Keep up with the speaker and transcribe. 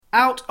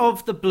Out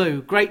of the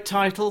Blue, great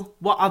title.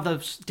 What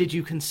others did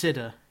you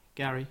consider,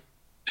 Gary?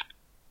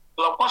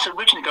 Well, I was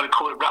originally going to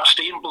call it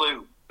Rhapsody in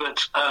Blue, but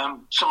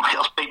somebody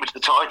else beat me to the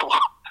title.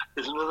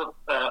 There's another.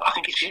 I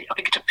think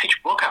it's a Pitch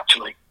book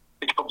actually.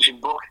 Pitch publishing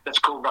book that's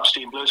called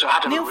Rhapsody in Blue. So I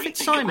had to Neil rethink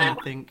Fitzsimon, it then.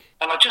 I think.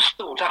 And I just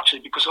thought actually,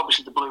 because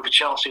obviously the blue for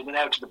Chelsea and then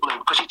Out of the Blue,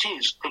 because it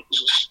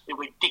was a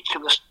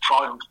ridiculous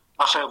triumph.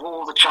 I say of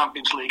all the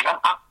Champions League, and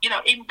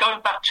even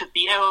going back to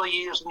the early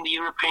years in the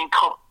European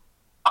Cup,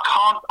 I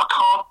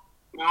can't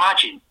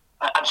imagine.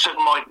 And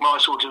certainly my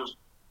sort of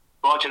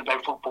writing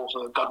about football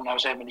for God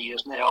knows how many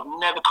years now, I've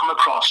never come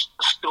across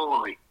a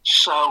story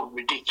so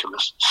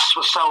ridiculous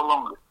for so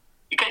long.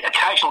 You get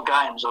occasional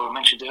games, I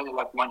mentioned earlier,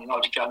 like Man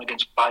United game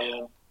against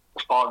Bayern,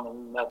 the final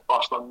in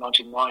Barcelona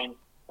 '99,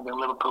 and then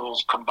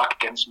Liverpool's come back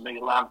against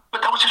Milan.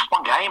 But that was just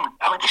one game.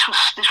 I mean, this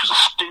was a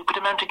stupid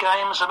amount of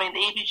games. I mean,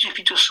 even if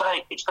you just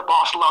say it's the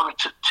Barcelona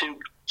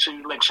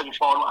two leg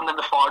semi-final and then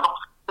the final,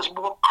 there's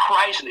more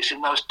craziness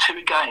in those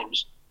two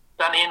games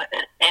than in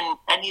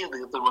any of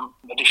the other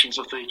editions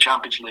of the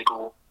Champions League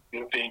or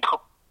European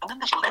Cup. And then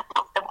there's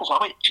levels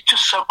of it. It's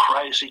just so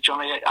crazy,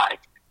 Johnny.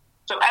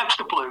 So Out of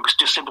the Blue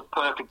just seemed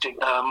perfect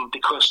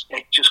because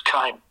it just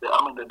came.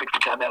 I mean, the victory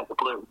came out of the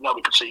blue.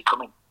 Nobody could see it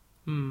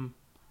coming.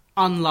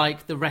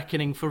 Unlike The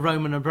Reckoning for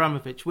Roman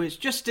Abramovich, which,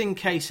 just in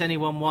case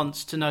anyone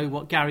wants to know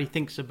what Gary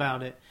thinks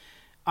about it,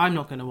 I'm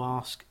not going to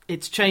ask.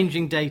 It's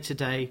changing day to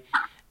day.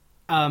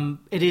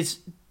 It is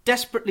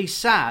desperately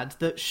sad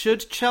that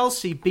should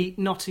Chelsea beat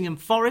Nottingham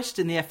Forest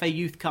in the FA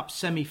Youth Cup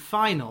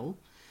semi-final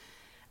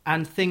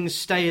and things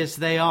stay as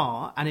they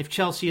are, and if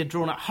Chelsea are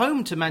drawn at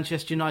home to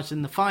Manchester United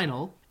in the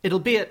final, it'll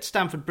be at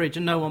Stamford Bridge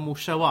and no one will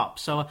show up.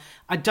 So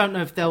I don't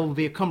know if there will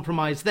be a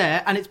compromise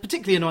there, and it's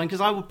particularly annoying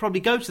because I will probably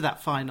go to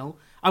that final.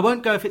 I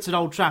won't go if it's at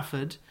Old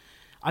Trafford.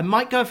 I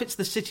might go if it's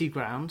the City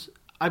Ground.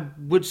 I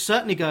would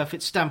certainly go if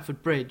it's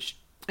Stamford Bridge.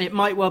 It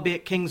might well be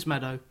at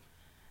Kingsmeadow,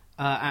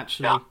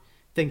 actually. Yeah.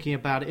 Thinking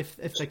about it,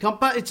 if they can't.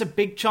 But it's a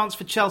big chance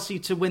for Chelsea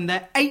to win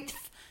their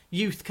 8th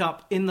Youth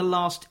Cup in the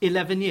last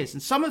 11 years.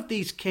 And some of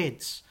these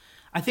kids,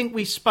 I think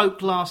we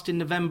spoke last in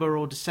November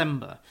or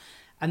December,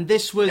 and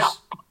this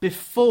was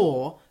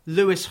before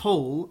Lewis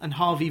Hall and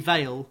Harvey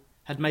Vale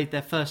had made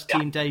their first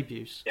team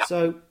debuts. Yeah.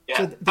 So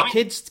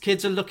the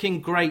kids are looking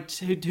great.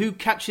 Who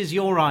catches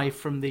your eye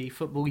from the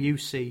football you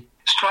see?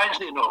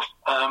 Strangely enough,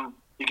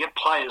 you get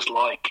players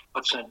like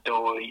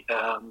Hudson-Odoi,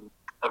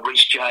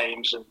 Reece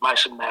James and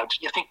Mason Mount.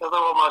 You think that they're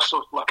almost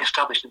sort of like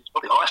established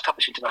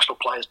international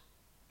players.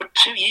 But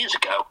 2 years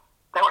ago,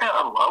 they were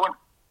out on loan.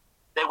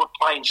 They were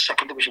playing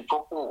second division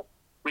football.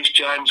 Reece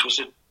James was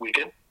at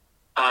Wigan.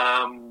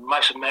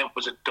 Mason Mount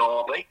was at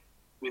Derby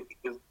with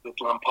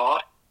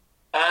Lampard.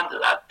 And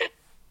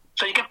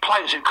so you get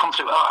players who come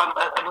through.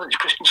 And there's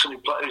Christensen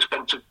who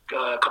spent a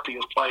couple of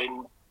years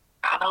playing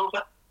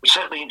Hanover, but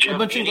certainly in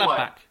Germany.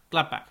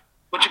 Gladbach.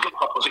 Bunch of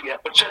Gladbach, was it? Yeah,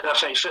 but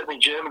certainly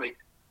in Germany.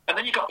 And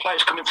then you've got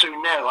players coming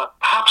through now. Like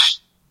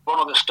perhaps one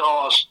of the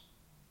stars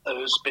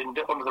who's been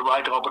under the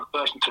radar but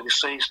burst into this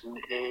season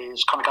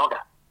is Conor Gallagher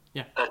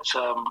at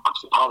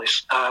Crystal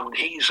Palace.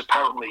 He's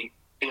apparently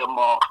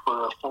earmarked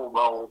for a full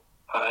role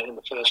in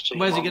the first team.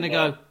 Where's he going to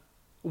go?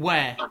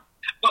 Where?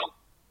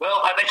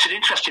 Well, it's an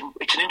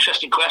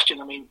interesting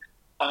question. I mean,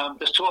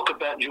 there's talk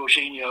about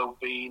Jorginho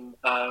being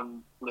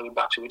moving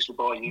back to Italy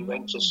by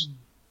Juventus.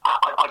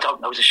 I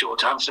don't know is a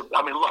short answer.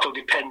 I mean, a lot will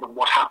depend on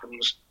what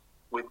happens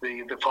with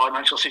the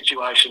financial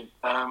situation,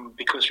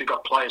 because we've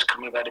got players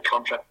coming out of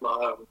contract.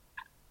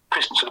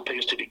 Christensen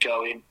appears to be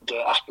going,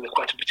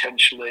 Aspilicueta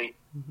potentially,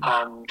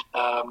 and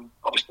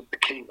obviously the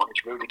key one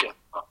is Rudiger.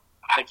 I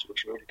hate to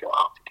watch Rudiger.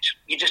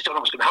 You just don't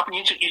know what's going to happen.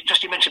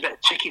 You mentioned about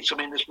tickets. I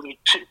mean, there's really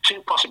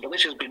two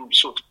possibilities have been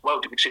sort of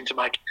floated, which seem to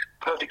make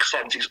perfect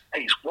sense. Is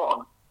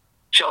one,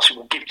 Chelsea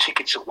will give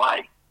tickets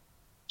away,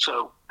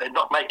 so they're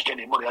not making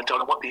any money. I don't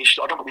know what the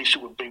issue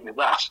would be with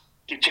that.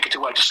 Give tickets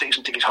away to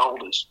season ticket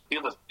holders. The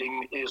other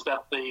thing is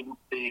that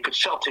they could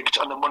sell tickets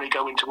and the money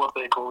go into what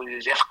they call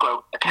these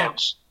escrow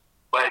accounts,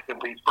 where it can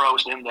be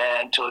frozen in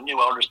there until the new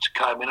owners to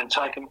come in and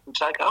take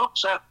it home.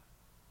 So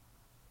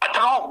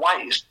there are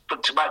ways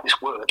to make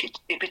this work.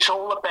 If it's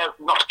all about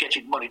not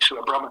getting money to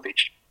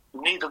Abramovich,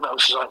 neither of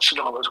those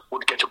scenarios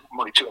would get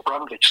money to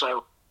Abramovich.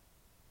 So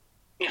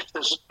if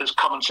there's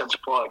common sense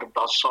applied on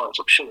both sides,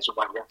 I'm sure there's a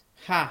way around.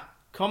 Ha!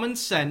 Common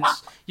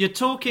sense. You're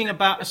talking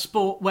about a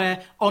sport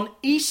where on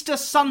Easter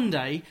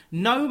Sunday,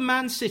 no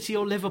Man City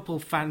or Liverpool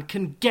fan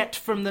can get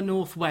from the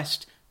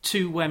northwest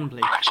to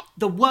Wembley.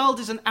 The world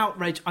is an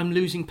outrage. I'm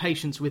losing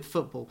patience with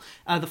football.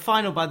 The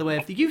final, by the way,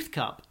 of the Youth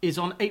Cup is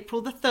on April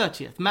the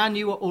 30th. Man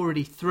U are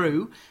already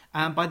through.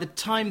 And by the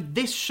time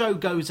this show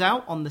goes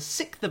out on the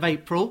 6th of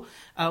April,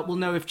 we'll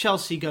know if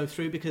Chelsea go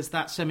through, because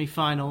that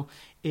semi-final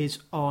it's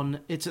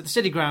at the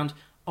City Ground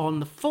on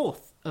the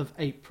 4th of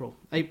April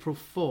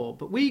 4.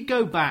 But we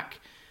go back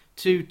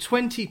to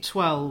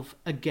 2012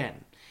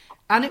 again.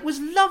 And it was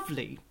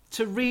lovely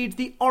to read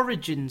the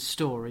origin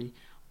story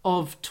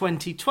of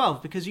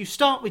 2012, because you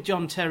start with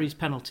John Terry's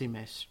penalty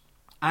miss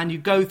and you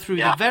go through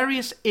the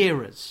various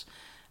eras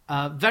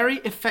very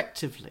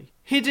effectively.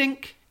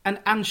 Hiddink and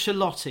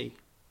Ancelotti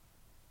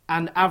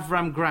and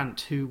Avram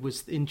Grant, who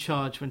was in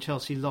charge when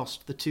Chelsea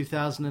lost the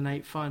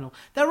 2008 final,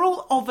 they're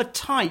all of a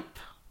type,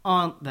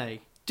 aren't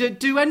they?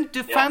 Do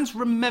fans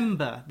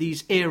remember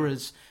these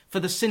eras for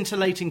the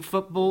scintillating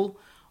football?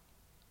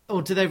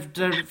 Or do they?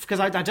 Because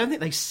I don't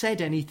think they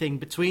said anything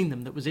between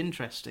them that was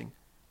interesting,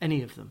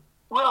 any of them.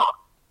 Well,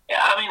 yeah,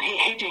 I mean,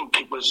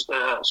 Hiddink was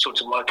sort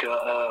of like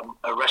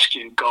a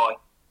rescue guy,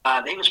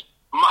 and he was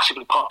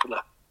massively popular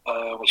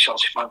with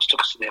Chelsea fans.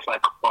 Took us to the FA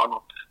Cup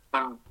final,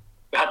 and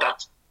we had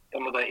that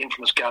another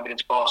infamous game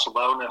against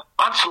Barcelona.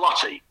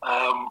 Ancelotti,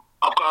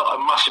 I've got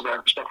a massive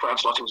respect for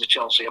Ancelotti. Was at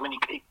Chelsea. I mean,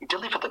 he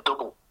delivered the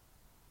double.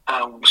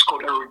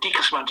 Scored a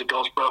ridiculous amount of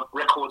goals, broke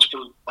records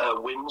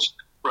for wins,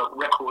 broke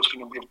records for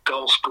number of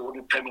goals scored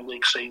in Premier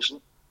League season.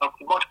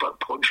 He might have broke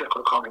the points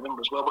record, I can't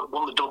remember as well, but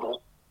won the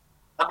double.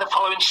 And the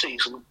following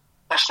season,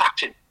 they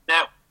sacked him.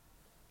 Now,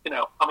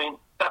 I mean,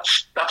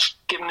 that's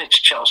given it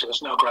to Chelsea.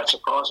 That's no great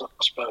surprise, I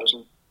suppose.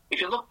 And if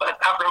you look at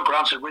Avram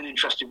Grant's a really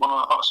interesting one.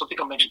 I think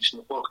I mentioned this in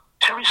the book.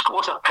 Terry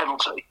scores that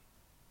penalty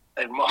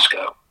in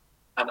Moscow,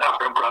 and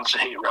Avram Grant's a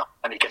hero,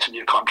 and he gets a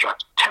new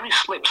contract. Terry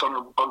slips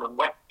on a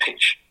wet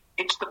pitch,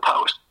 hits the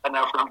post, and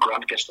Avram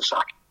Grant gets the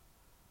sack.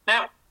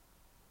 Now,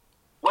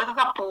 whether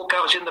that ball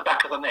goes in the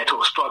back of the net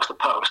or strikes the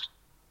post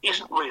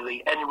isn't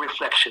really any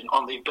reflection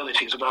on the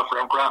abilities of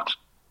Avram Grant.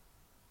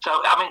 So,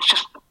 I mean, it's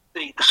just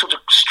the sort of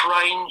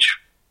strange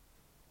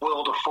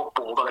world of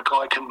football that a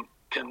guy can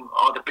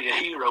either be a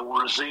hero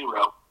or a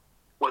zero.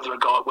 Whether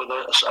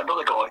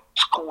another guy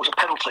scores a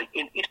penalty,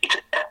 it's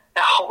a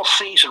whole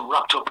season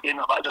wrapped up in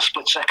like a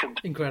split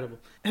second. Incredible.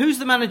 Who's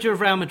the manager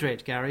of Real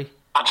Madrid, Gary?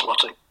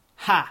 Ancelotti.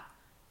 Ha!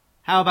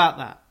 How about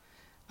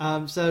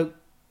that? So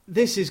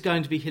this is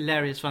going to be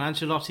hilarious for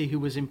Ancelotti, who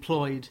was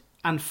employed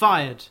and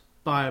fired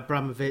by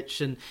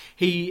Abramovich, and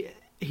he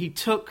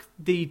took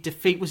the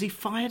defeat. Was he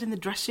fired in the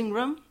dressing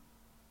room?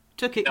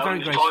 Took it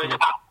very gracefully.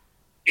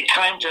 He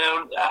came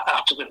down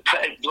after the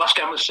last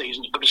game of the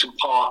season at Goodison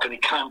Park, and he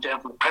came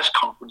down from the press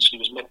conference,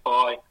 and he was met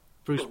by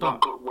Bruce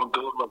Buck. One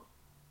girl.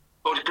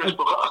 Oh, it's Bruce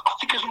Buck. I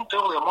think it's a little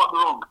early. I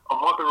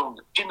might be wrong.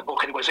 It's in the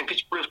book anyway. So if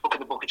it's Bruce Buck in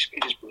the book,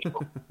 it is Bruce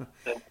Buck.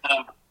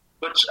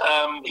 But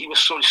he was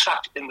sort of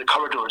sat in the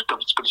corridor at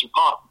Goodison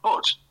Park.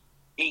 But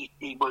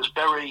he was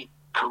very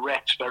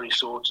correct, very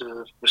sort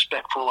of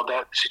respectful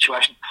about the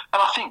situation.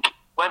 And I think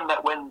when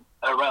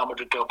Real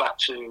Madrid go back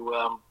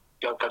to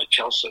go to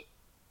Chelsea,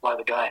 play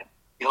the game,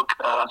 he'll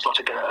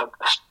Ancelotti get a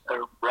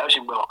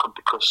rousing welcome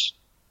because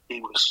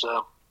he was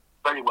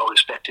very well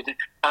respected,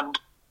 and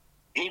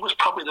he was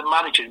probably the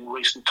manager in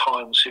recent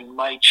times who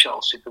made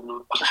Chelsea I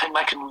wasn't saying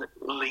make him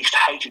least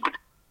hated, but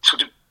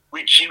sort of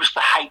reduce the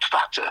hate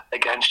factor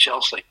against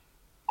Chelsea.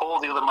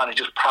 All the other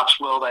managers, perhaps,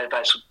 they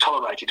sort of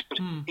tolerated, but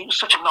he was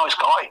such a nice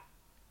guy.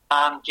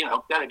 And,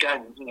 then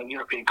again,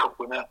 European Cup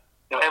winner.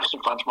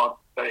 Everton fans might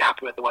be very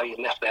happy with the way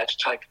he left there to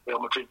take the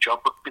Real Madrid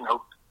job, but,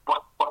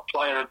 what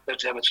player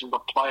at Everton,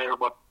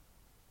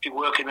 if you're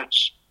working at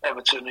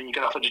Everton and you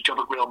get offered a job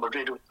at Real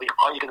Madrid,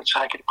 are you going to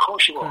take it? Of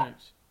course you are.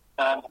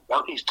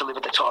 Well, he's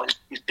delivered the title.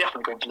 He's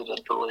definitely going to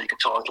deliver the league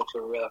title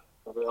for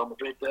Real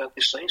Madrid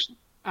this season.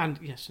 And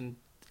yes,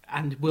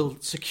 and will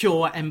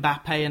secure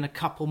Mbappe and a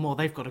couple more.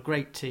 They've got a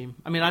great team.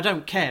 I mean, I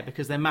don't care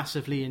because they're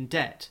massively in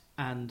debt,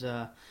 and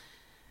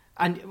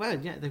well,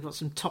 yeah, they've got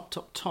some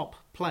top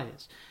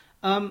players.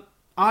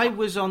 I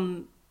was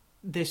on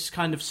this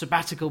kind of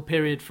sabbatical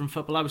period from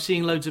football. I was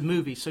seeing loads of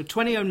movies. So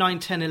 2009,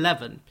 10,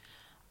 11,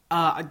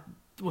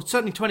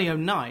 certainly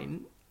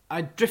 2009,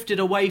 I drifted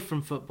away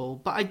from football,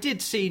 but I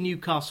did see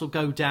Newcastle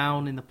go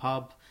down in the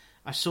pub.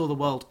 I saw the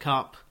World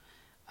Cup,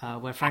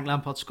 where Frank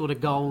Lampard scored a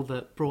goal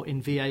that brought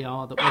in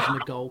VAR that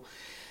wasn't a goal.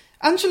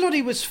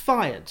 Ancelotti was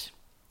fired.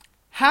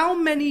 How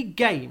many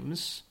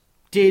games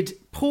did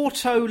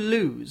Porto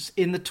lose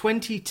in the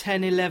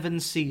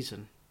 2010-11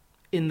 season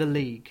in the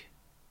league?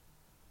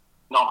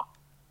 None.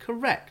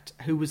 Correct.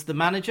 Who was the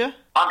manager?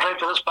 Andrei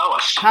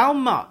Villas-Boas. How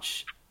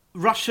much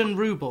Russian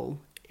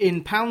ruble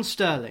in pound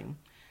sterling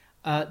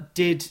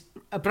did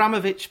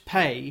Abramovich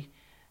pay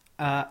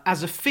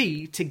as a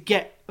fee to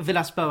get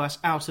Villas-Boas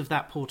out of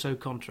that Porto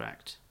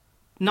contract?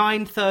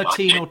 9,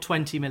 13 or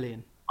 20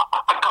 million?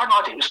 I got an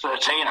idea it was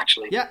 13,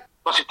 actually. Yeah.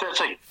 Was it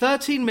 13?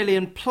 13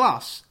 million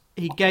plus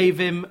he gave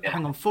him,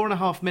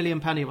 £4.5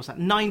 million a year. What's that?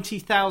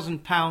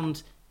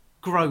 £90,000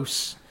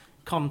 gross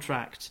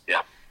contract.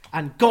 Yeah.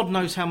 And God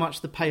knows how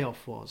much the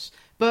payoff was.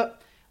 But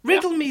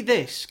riddle me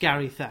this,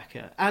 Gary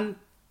Thacker, and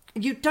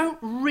you don't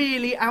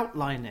really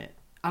outline it,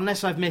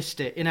 unless I've missed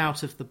it, in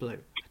Out of the Blue.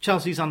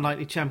 Chelsea's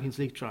unlikely Champions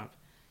League triumph.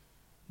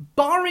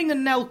 Barring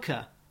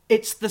Anelka,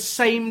 it's the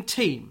same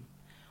team.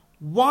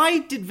 Why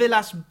did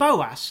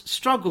Villas-Boas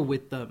struggle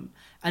with them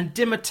and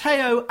Di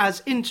Matteo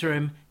as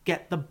interim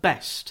get the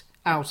best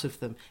out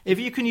of them? If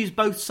you can use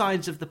both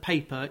sides of the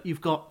paper,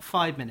 you've got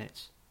 5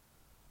 minutes.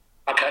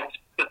 Okay.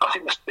 I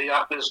think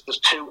there's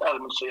two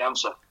elements to the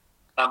answer.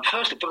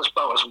 Firstly,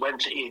 Villas-Boas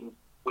went in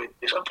with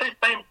this. And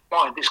bear in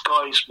mind, this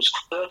guy was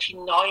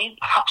 39,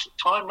 perhaps at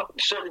the time,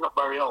 certainly not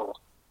very old.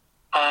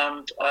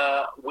 And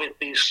with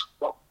this,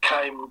 what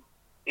came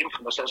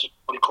infamous as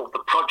what he called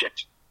the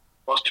project,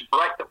 was to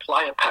break the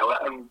player power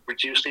and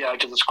reduce the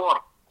age of the squad.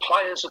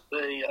 Players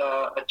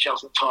at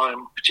Chelsea at the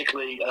time,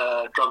 particularly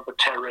Drogba,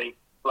 Terry,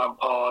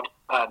 Lampard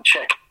and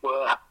Cech,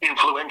 were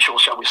influential,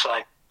 shall we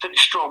say, pretty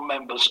strong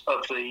members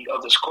of the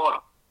squad,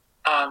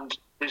 and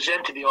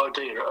resented the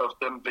idea of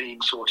them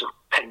being sort of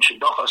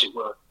pensioned off, as it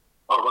were.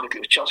 Ironically,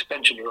 it was Chelsea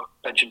pensioned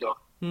off.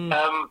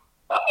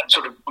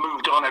 Sort of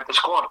moved on out of the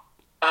squad.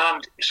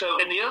 And so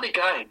in the early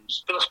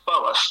games,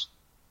 Villas-Boas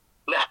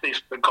left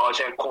the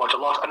guys out quite a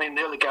lot, and in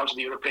the early games of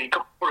the European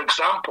Cup, for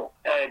example,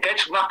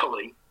 against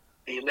Napoli,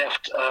 he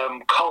left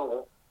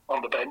Cole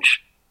on the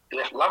bench, he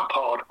left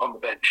Lampard on the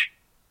bench,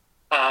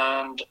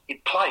 and he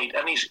played,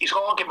 and his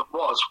argument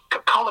was,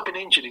 Cole had been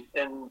injured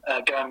in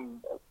a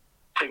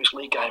previous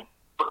league game,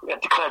 but he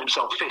had declared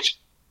himself fit.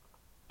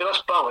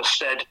 Villas-Boas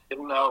said,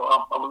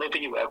 no, I'm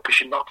leaving you out because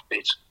you're not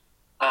fit.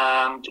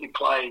 And he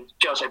played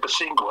Jose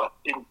Basingua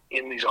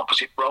in his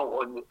opposite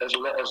role as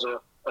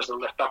the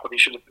left back when he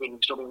should have been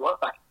right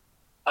back.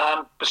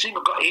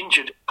 Basingua got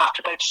injured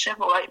after about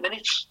 7 or 8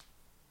 minutes.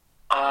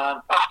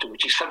 After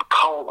which he sent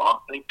Cole on,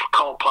 and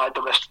Cole played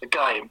the rest of the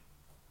game.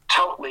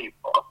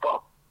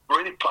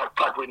 Really played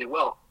really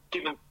well.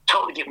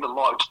 Totally giving the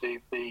lie to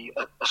the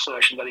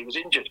assertion that he was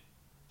injured.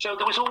 So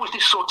there was always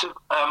this sort of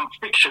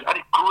friction, and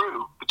it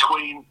grew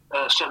between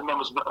certain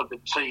members of the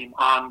team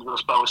and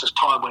Villas-Boas as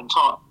time went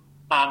on.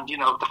 And,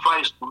 the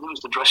phrase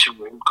lose the dressing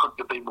room couldn't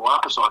have been more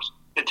emphasised.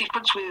 The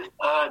difference with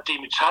Di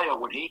Matteo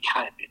when he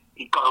came in,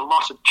 he got a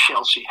lot of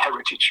Chelsea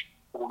heritage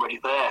already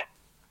there.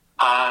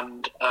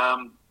 And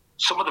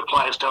some of the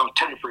players down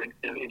Terry, for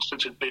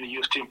instance, had been a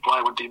youth team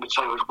player when Di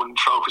Matteo was winning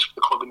trophies for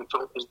the club in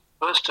the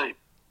first team.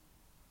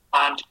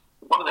 And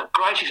one of the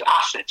greatest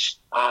assets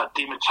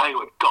Di Matteo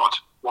had got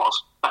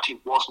was that he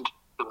wasn't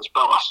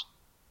Villas-Boas.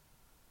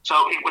 So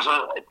it was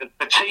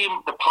the team,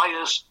 the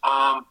players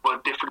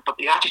were different, but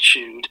the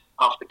attitude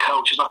of the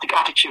coaches, I think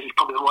attitude is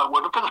probably the right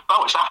word, but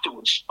Villas-Boas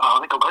afterwards, I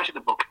think I'll go into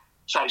the book,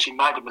 says he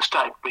made a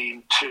mistake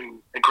being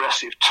too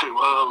aggressive too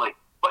early.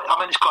 But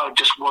this guy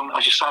just won,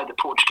 as you say, the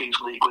Portuguese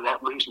league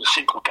without losing a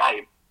single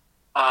game,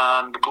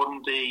 and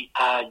won the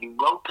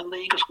Europa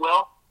League as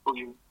well, or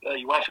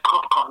UEFA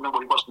Cup, I can't remember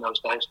what he was in those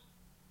days.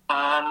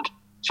 And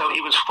so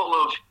he was full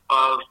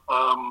of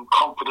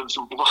confidence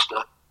and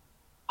bluster,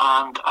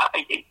 and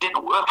it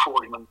didn't work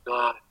for him, and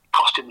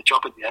cost him the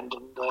job at the end.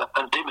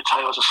 And Di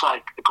Matteo, as I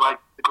say, the great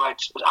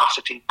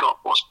asset he got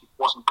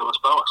wasn't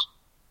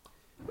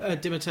Villas-Boas.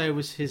 Di Matteo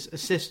was his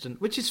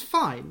assistant, which is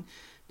fine,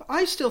 but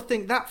I still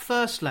think that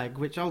first leg,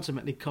 which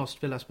ultimately cost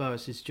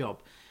Villas-Boas his job,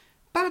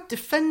 bad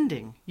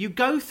defending. You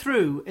go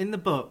through in the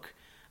book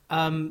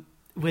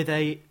with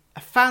a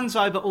fan's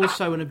eye, but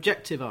also an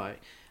objective eye,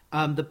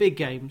 the big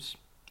games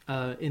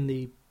in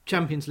the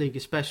Champions League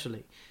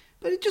especially.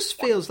 But it just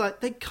feels like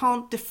they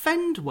can't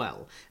defend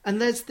well. And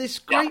there's this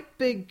great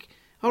big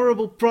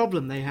horrible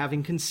problem they have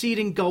in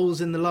conceding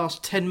goals in the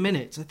last 10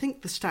 minutes. I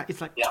think the stat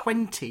is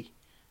 20.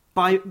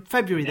 By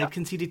February, they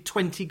conceded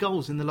 20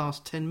 goals in the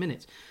last 10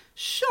 minutes.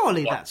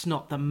 Surely that's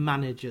not the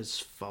manager's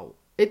fault.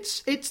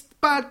 It's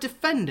bad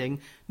defending,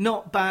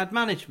 not bad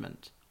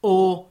management.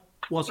 Or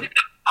was it?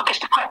 I guess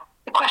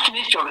the question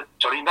is,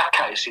 Johnny, in that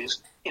case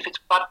is, if it's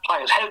bad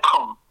players, how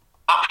come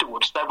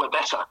afterwards they were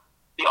better?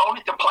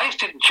 The players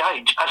didn't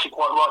change, as you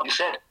quite rightly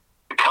said.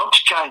 The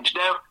coach changed.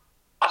 Now,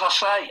 as I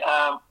say,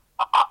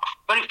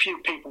 very few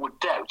people would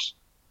doubt,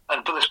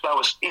 and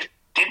Villas-Boas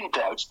didn't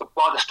doubt, that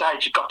by the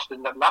stage he got to the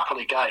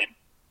Napoli game,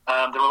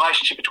 the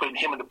relationship between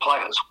him and the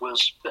players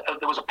was,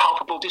 there was a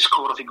palpable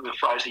discord, I think was the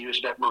phrase they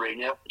used about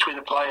Mourinho, between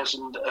the players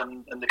and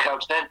the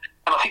coach then.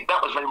 And I think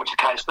that was very much the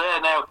case there.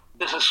 Now,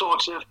 there's a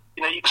sort of,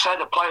 you can say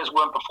the players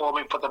weren't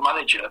performing for the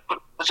manager, but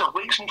there's a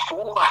reason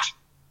for that.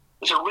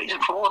 There's a reason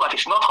for that.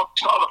 It's not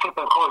a flip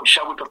of a coin,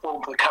 shall we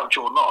perform for the coach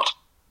or not?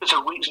 There's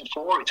a reason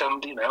for it.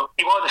 And, you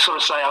either sort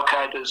of say,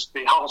 OK,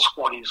 the whole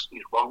squad is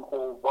wrong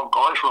or one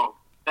guy's wrong.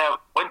 Now,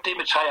 when Di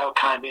Matteo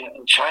came in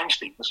and changed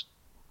things,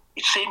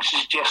 it seems to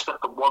suggest that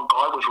the one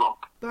guy was wrong.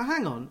 But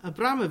hang on,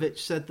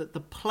 Abramovich said that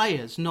the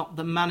players, not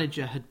the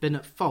manager, had been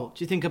at fault.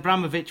 Do you think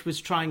Abramovich was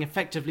trying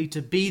effectively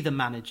to be the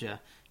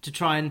manager, to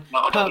try and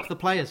perk the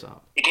players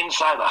up? He didn't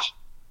say that.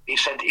 He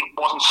said it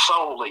wasn't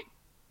solely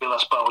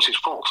Villas-Boas'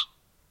 fault.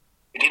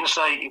 He didn't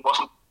say it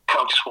wasn't the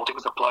coach's fault, it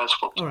was the players'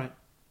 fault. All right.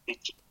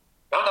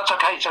 No, that's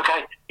okay, it's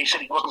okay. He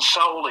said it wasn't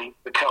solely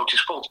the coach's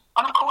fault.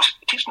 And of course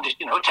it isn't.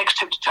 It takes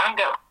two to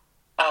tango.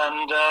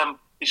 And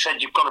he said,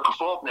 you've got to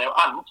perform now.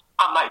 And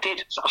they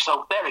did.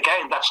 So there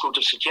again, that sort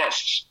of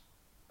suggests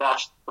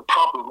that the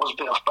problem was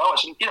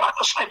Villas-Boas. And, I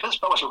say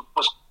Villas-Boas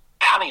was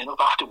canny enough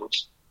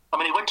afterwards.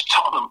 He went to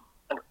Tottenham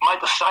and made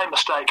the same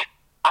mistake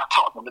at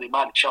Tottenham that he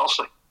made at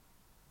Chelsea.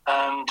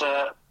 And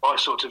by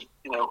sort of,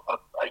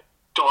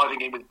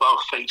 diving in with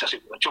both feet, as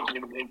it were, jumping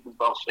in with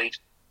both feet,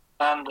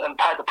 and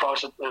paid the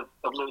price of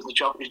losing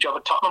his job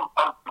at Tottenham,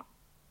 and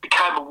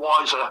became a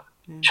wiser,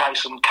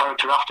 chastened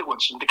character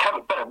afterwards, and became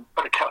a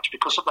better coach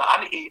because of that.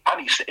 And he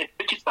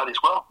admitted that as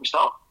well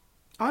himself.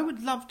 I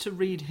would love to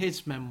read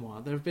his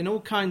memoir. There have been all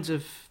kinds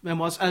of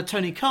memoirs.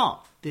 Tony Carr,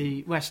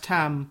 the West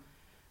Ham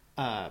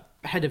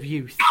head of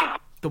youth,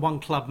 the one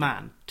club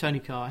man, Tony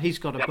Carr. He's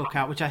got a book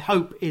out, which I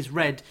hope is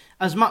read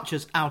as much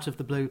as Out of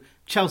the Blue,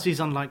 Chelsea's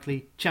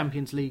Unlikely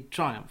Champions League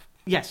Triumph.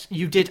 Yes,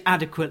 you did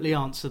adequately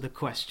answer the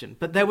question,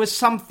 but there was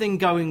something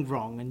going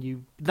wrong, and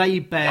you lay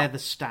bare the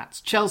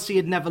stats. Chelsea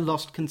had never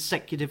lost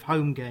consecutive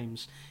home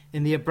games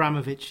in the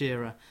Abramovich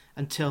era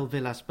until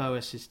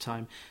Villas-Boas'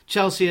 time.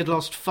 Chelsea had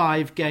lost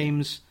 5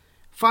 games,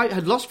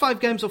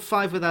 or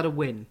 5 without a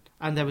win,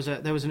 and there was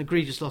an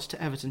egregious loss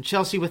to Everton.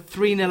 Chelsea were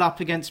 3-0 up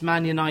against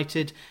Man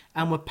United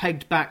and were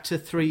pegged back to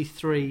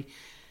 3-3.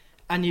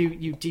 And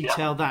you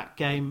detail that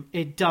game.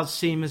 It does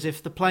seem as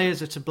if the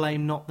players are to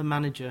blame, not the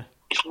manager.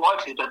 It's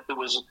likely that there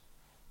was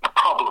a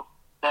problem.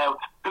 Now,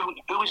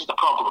 who is the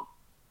problem?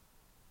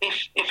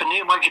 If a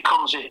new manager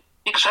comes in,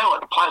 you can say,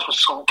 the players were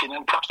sulking,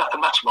 and perhaps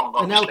that's wrong.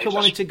 Anelka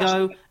wanted to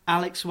go,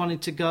 Alex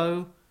wanted to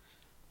go.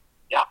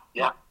 Yeah,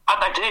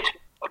 and they did.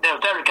 Now,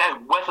 there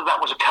again, whether that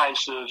was a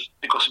case of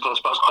because of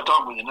Villas-Boas, I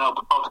don't really know,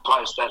 but both the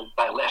players,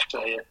 they left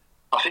there.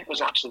 I think it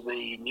was after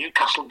the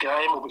Newcastle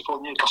game, or before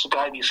the Newcastle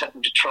game, he sent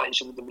them to train,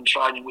 so they've been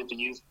training with the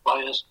youth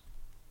players,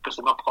 because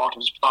they're not part of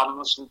his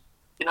plans. And,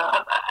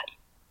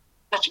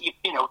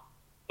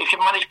 if you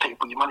manage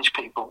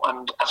people,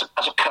 and as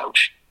a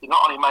coach, you're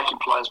not only making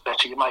players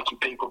better, you're making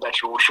people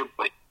better, or should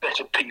be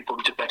better people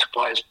into better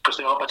players, because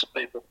they are better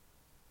people.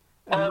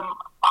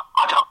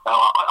 I don't know.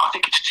 I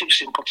think it's too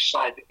simple to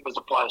say that it was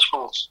the players'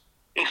 fault.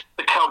 If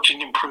the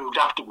coaching improved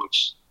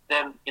afterwards,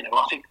 then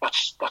I think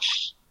that's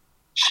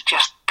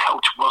suggests the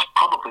coach was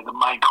probably the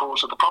main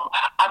cause of the problem.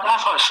 And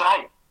as I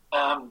say,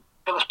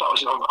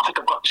 Villas-Boas, I think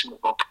I've got this in the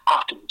book,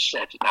 afterwards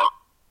said,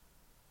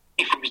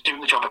 if he was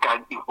doing the job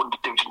again, he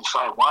wouldn't do it in the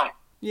same way.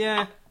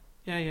 Yeah.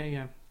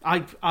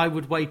 I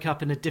would wake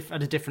up at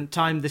a different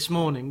time this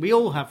morning. We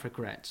all have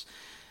regrets.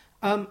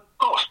 Of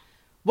course.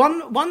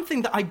 One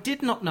thing that I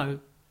did not know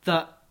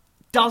that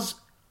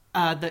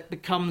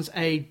becomes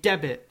a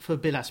debit for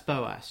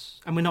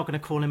Villas-Boas, and we're not going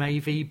to call him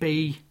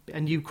AVB,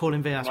 and you call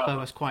him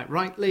Villas-Boas quite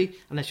rightly,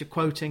 unless you're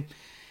quoting.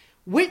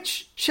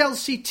 Which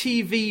Chelsea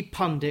TV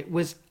pundit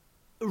was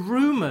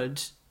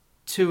rumoured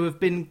to have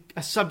been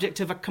a subject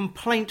of a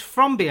complaint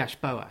from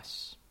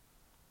Villas-Boas?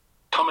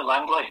 Tommy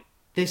Langley.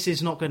 This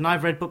is not good. And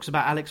I've read books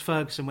about Alex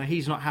Ferguson where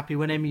he's not happy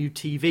when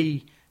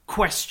MUTV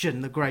question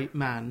the great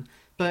man.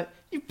 But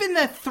you've been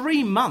there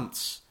 3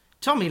 months.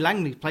 Tommy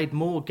Langley played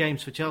more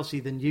games for Chelsea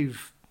than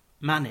you've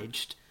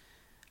managed.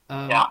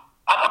 I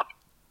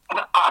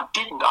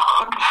couldn't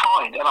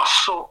find, and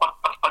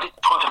I did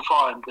try to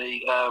find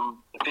the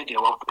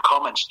video of the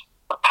comments.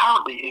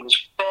 Apparently it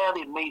was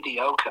fairly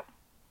mediocre,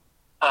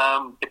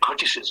 the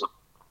criticism.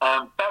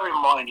 Bear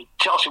in mind,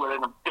 Chelsea were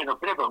in a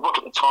bit of a rut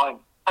at the time.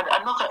 And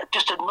another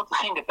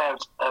thing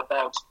about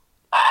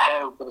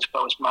how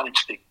Villas-Boas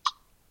managed things.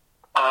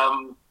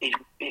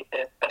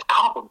 At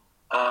Cobham,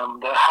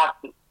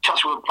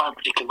 Chelsea weren't playing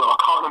particularly well.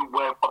 I can't remember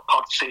what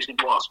part of the season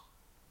it was.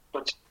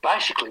 But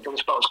basically,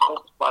 Villas-Boas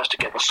called the players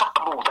together, sat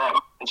them all down,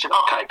 and said,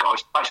 "Okay,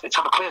 guys, basically, let's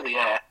have a clear the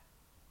air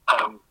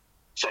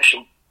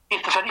session.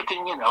 If there's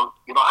anything you're not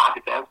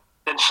happy about,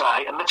 then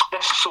say, and let's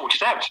sort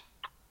it out."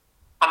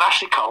 And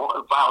Ashley Cole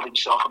availed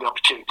himself of the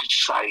opportunity to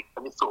say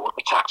that he thought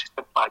the tactics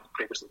had played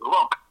previously were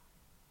wrong,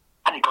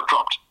 and he got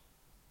dropped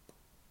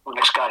the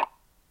next game.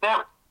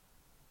 Now,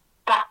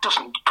 that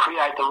doesn't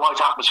create the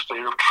right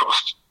atmosphere of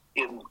trust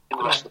in the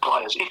rest of the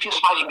players. If you're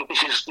saying that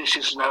this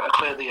is a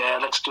clear the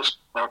air, let's just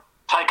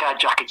take our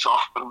jackets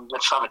off and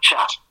let's have a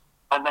chat,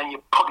 and then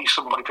you're probably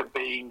somebody for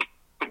doing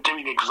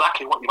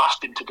exactly what you've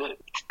asked him to do.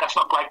 That's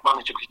not great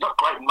management. It's not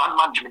great man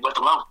management, let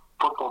alone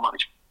football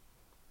management.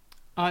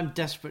 I'm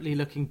desperately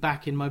looking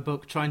back in my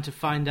book trying to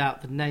find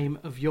out the name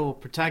of your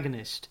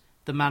protagonist,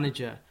 the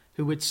manager,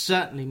 who would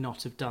certainly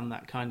not have done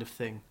that kind of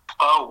thing.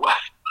 Oh,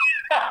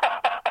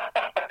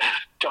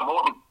 John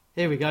Morton.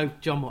 Here we go.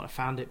 John Morton. I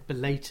found it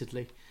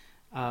belatedly.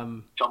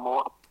 John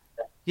Morton.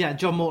 Yeah,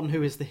 John Morton,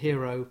 who is the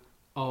hero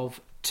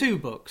of 2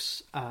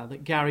 books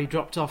that Gary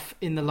dropped off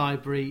in the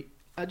library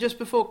just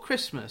before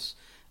Christmas.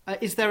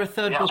 Is there a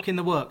third book in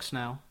the works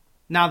now?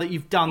 Now that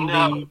you've done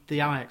the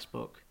Ajax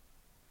book?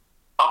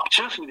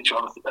 Truthfully,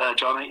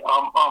 Johnny,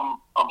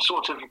 I'm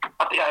sort of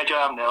at the age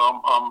I am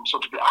now.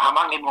 I'm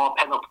hanging more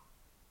pen up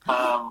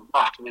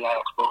after the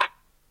Ajax book.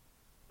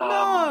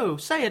 No,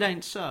 say it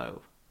ain't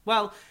so.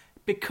 Well,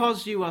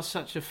 because you are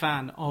such a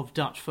fan of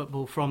Dutch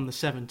football from the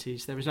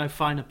 70s, there is no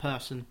finer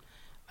person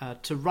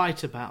to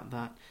write about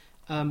that.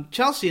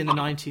 Chelsea in the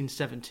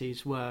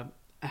 1970s were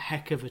a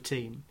heck of a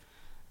team.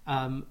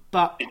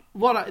 But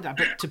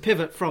to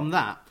pivot from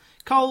that,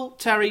 Cole,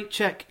 Terry,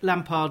 Cech,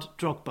 Lampard,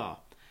 Drogba.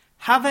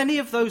 Have any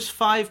of those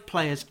 5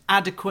 players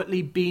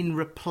adequately been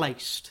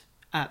replaced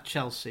at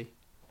Chelsea?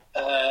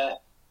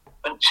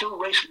 Until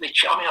recently,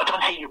 I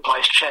don't hear you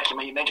replace Cech.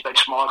 You mentioned about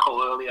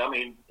Schmeichel earlier.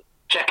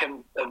 Cech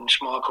and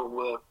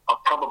Schmeichel are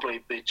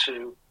probably the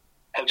 2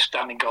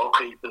 outstanding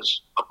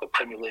goalkeepers of the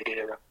Premier League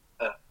era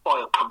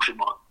by a country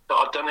mile. So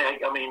I don't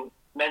know.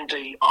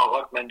 Mendy, I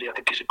like Mendy. I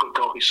think he's a good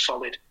goal. He's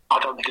solid. I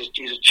don't think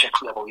he's at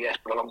Cech's level yet,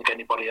 but I don't think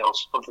anybody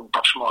else other than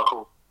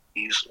Schmeichel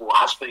is or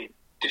has been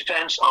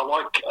Defence,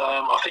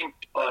 I think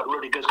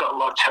Rudiger's got a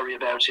lot of Terry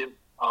about him,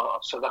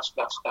 so that's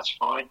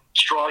fine.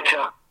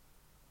 Striker,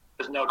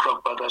 there's no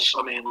Drogba.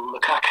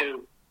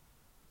 Lukaku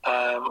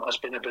has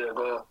been a bit of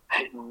a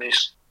hit and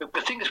miss.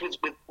 The thing is with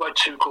way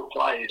Tuchel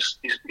plays,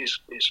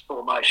 his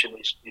formation,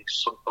 his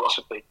sort of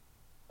philosophy.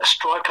 A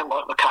striker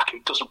like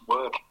Lukaku doesn't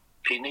work.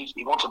 He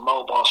wants a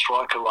mobile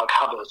striker like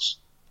Havertz,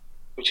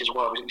 which is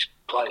why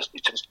he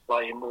tends to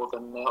play him more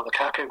than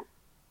Lukaku.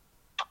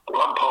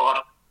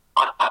 Lampard,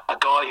 a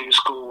guy who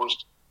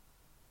scores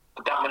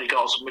that many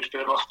goals in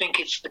midfield. I think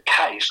it's the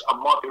case, I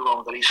might be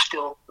wrong, that he's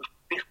still the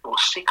fifth or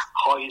sixth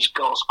highest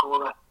goal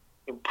scorer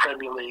in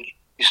Premier League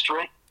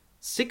history.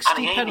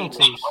 60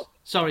 penalties.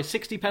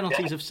 60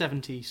 penalties of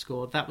 70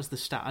 scored. That was the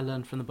stat I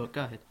learned from the book.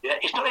 Go ahead. Yeah,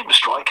 he's not even a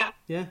striker.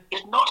 Yeah.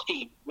 He's not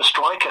even a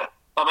striker.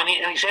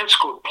 He's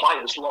outscored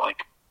players like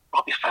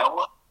Robbie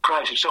Fowler.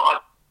 Crazy. So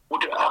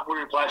would he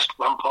replace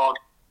Lampard?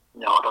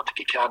 No, I don't think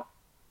he can.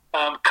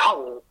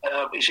 Cole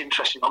is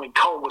interesting.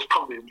 Cole was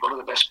probably one of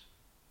the best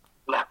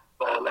left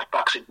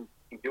backs in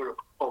Europe,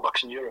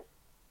 full-backs in Europe.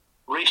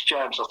 Reece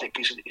James, I think,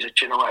 is a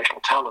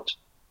generational talent.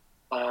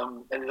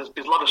 And there's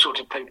a lot of sort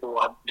of people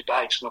have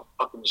debates, and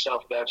I've been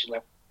myself about,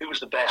 who was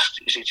the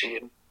best? Is it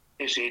him?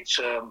 Is it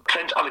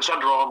Trent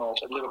Alexander-Arnold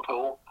at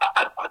Liverpool?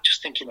 I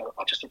just think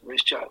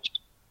Reece James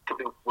could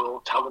be a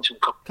world talent in the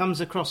cup.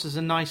 Comes across as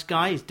a nice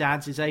guy. His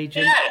dad's his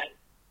agent.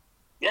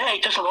 Yeah,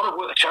 he does a lot of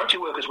work, charity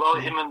work as well.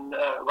 Him and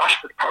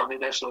Rashford, apparently,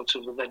 they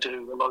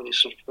do a lot of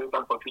this sort of food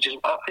bank work, which is,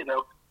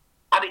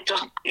 and it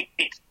doesn't.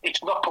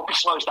 It's not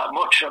publicised that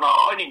much, and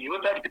I only knew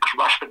about it because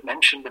Rashford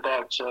mentioned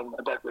about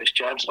Reece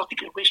James. And I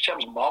think Reece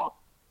James' mom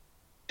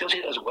does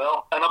it as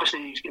well, and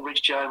obviously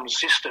Reece James'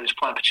 sister is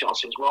playing for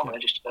Chelsea as well. They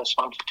just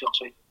signed for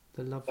Chelsea.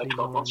 The lovely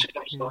 12 months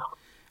ago.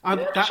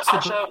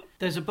 Yeah.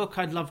 There's a book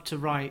I'd love to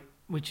write,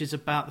 which is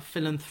about the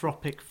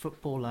philanthropic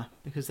footballer,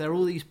 because there are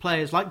all these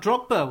players like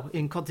Drogba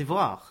in Côte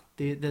d'Ivoire.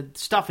 The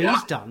stuff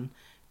he's done,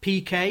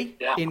 PK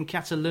in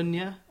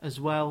Catalonia as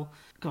well.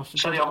 Gosh,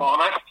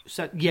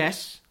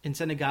 yes, in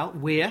Senegal.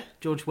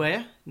 George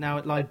Weah, now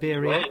at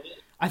Liberia.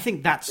 I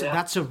think that's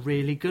a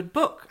really good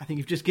book. I think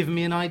you've just given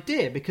me an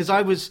idea, because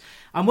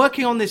I'm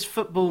working on this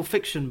football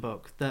fiction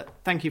book.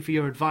 Thank you for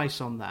your advice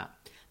on that.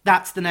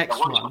 That's the next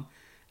one.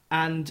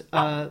 And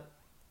the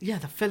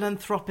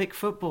philanthropic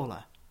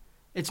footballer.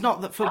 It's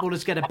not that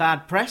footballers get a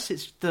bad press,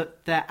 it's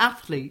that they're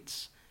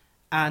athletes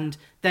and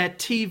they're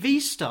TV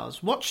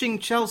stars. Watching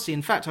Chelsea,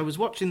 in fact, I was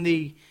watching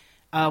the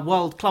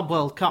Club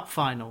World Cup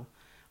final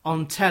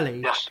on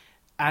telly,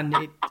 and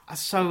it's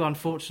so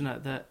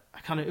unfortunate that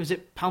was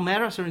it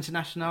Palmeiras or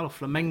Internacional or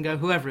Flamengo,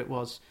 whoever it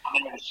was.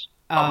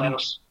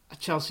 Palmeiras.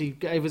 Chelsea,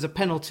 it was a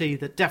penalty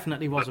that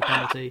definitely was a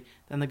penalty.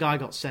 Then the guy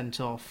got sent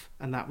off,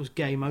 and that was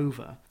game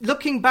over.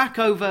 Looking back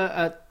over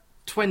at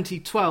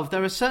 2012,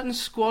 there are certain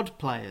squad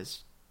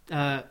players.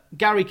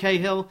 Gary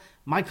Cahill,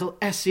 Michael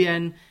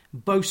Essien,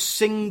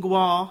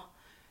 Bosingwa,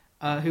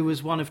 who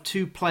was one of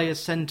two players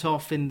sent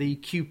off in the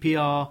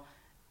QPR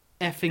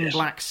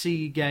Black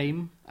Sea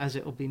game, as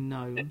it will be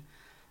known.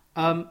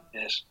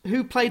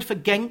 Who played for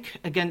Genk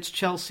against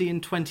Chelsea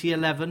in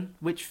 2011?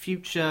 Which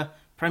future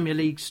Premier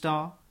League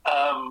star?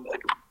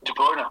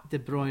 De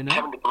Bruyne.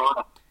 Kevin De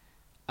Bruyne.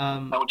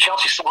 When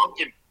Chelsea signed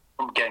him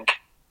from Genk,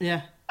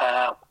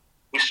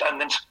 we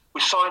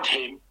signed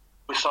him.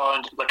 We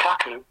signed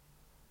Lukaku.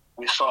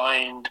 We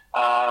signed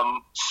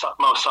Mo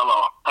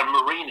Salah, and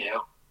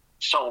Mourinho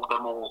sold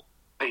them all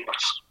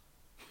peanuts.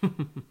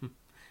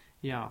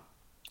 Yeah.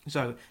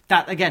 So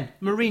that again,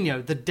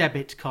 Mourinho, the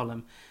debit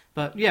column.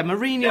 But yeah,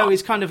 Mourinho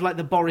is kind of like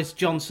the Boris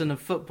Johnson of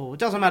football. It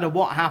doesn't matter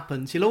what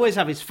happens. He'll always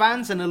have his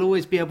fans, and he'll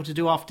always be able to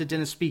do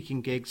after-dinner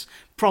speaking gigs,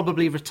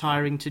 probably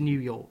retiring to New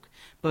York.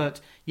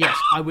 But yes,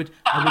 I would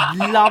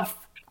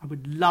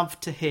love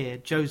to hear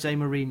Jose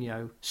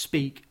Mourinho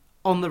speak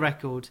on the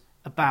record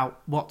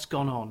about what's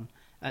gone on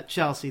at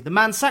Chelsea. The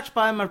man sacked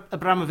by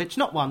Abramovich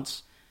not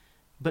once,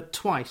 but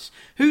twice.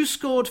 Who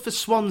scored for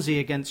Swansea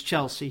against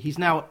Chelsea? He's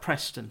now at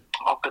Preston.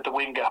 I've got the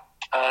winger.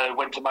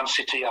 Went to Man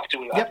City after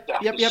we Yep.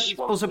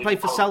 Also played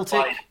for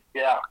Celtic.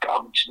 Yeah,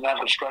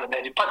 never straight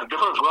ahead. He played for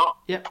Villa as well.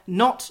 Yep.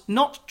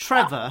 Not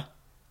Trevor,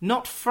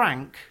 not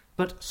Frank,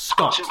 but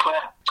Scott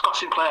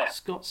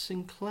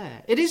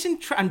Sinclair. It is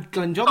and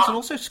Glenn Johnson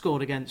also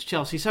scored against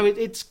Chelsea. So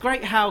it's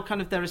great how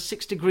kind of there are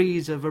 6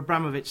 degrees of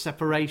Abramovich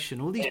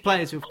separation. All these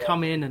players who've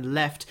come in and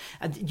left,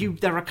 and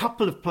there are a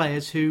couple of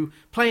players who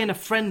play in a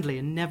friendly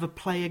and never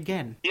play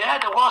again. Yeah,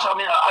 there was. I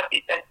mean,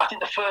 I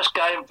think the first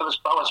game for the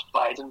Spurs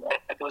played, and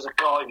there was a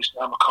guy whose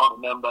name I can't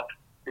remember,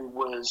 who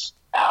was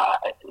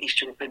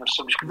East European of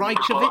some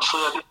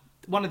Rajkovic,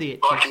 one of the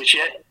itches.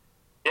 Rajkovic,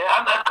 yeah,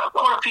 and I've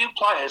got a few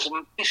players,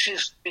 and this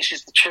is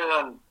the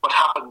churn. What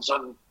happens,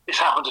 and this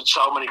happens at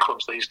so many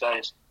clubs these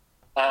days.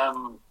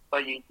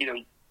 Where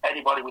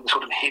anybody with a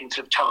sort of hint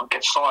of talent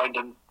gets signed,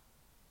 and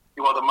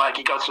you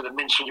go through the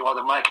mincer, you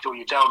either make it or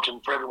you don't.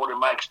 And for everyone who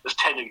makes it, there's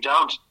 10 who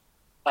don't.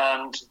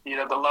 And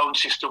the loan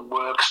system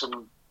works, and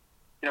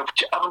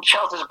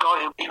Chelsea's a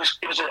guy who he was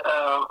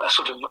a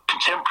sort of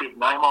contemporary of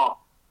Neymar.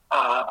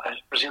 a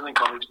Brazilian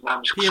guy whose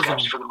name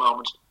escapes for the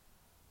moment.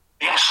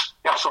 Yes,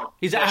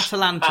 he's at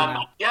Atalanta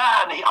now.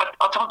 Yeah, and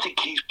I don't think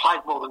he's played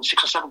more than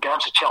 6 or 7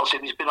 games at Chelsea,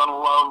 and he's been on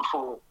loan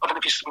for, I don't know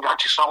if he's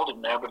actually sold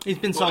him now, but he's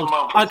been sold.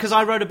 Because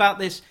I wrote about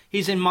this,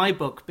 he's in my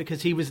book,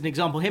 because he was an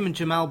example, him and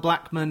Jamal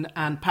Blackman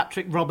and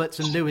Patrick Roberts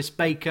and Lewis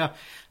Baker.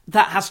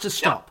 That has to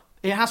stop.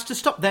 Yeah. It has to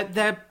stop.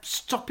 They're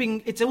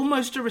stopping, it's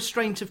almost a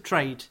restraint of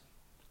trade.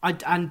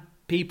 And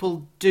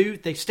people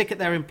they stick at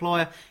their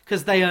employer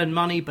because they earn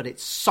money, but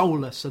it's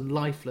soulless and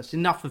lifeless.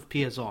 Enough of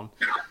Piazon.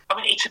 I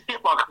mean, it's a bit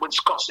like when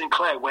Scott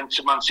Sinclair went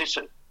to Man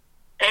City.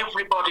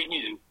 Everybody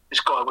knew this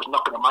guy was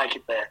not going to make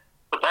it there,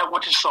 but they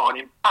wanted to sign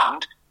him.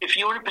 And if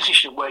you're in a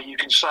position where you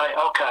can say,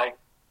 okay,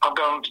 I'm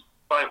going to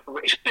buy,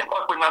 it's a bit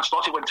like when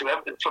Lancelotti went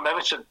from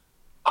Everton.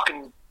 I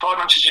can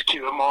financially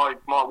secure my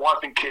wife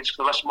and kids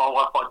for the rest of my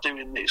life by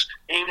doing this.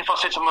 Even if I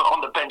sit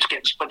on the bench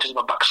getting splinters in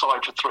my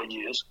backside for 3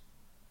 years,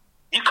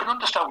 you can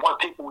understand why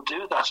people would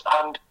do that.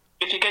 And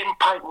if you're getting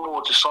paid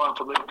more to sign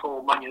for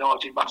Liverpool, Man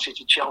United, Man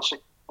City, Chelsea,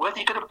 whether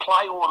you're going to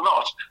play or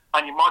not,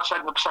 and you might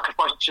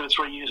sacrifice 2 or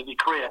 3 years of your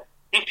career,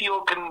 if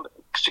you can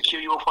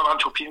secure your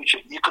financial future,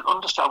 you can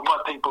understand why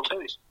people do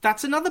it.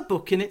 That's another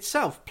book in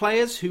itself.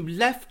 Players who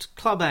left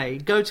Club A,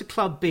 go to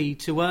Club B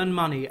to earn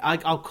money.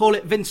 I'll call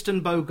it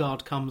Winston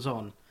Bogarde comes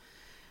on.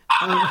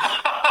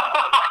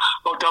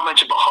 Oh, don't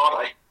mention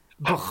Bogarde.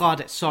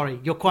 Bogarde, sorry.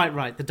 You're quite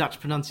right. The Dutch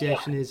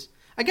pronunciation is...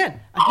 Again,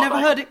 I've never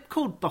heard it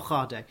called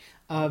Bogarde.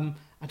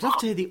 I'd love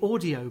to hear the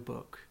audio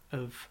book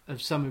of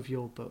some of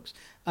your books.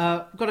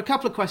 I've got a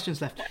couple of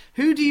questions left.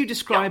 Who do you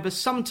describe as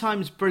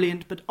sometimes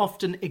brilliant but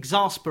often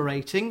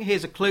exasperating?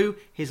 Here's a clue.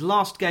 His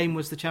last game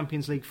was the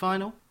Champions League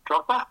final.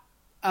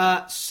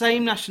 Drogba?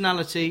 Same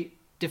nationality,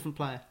 different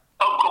player.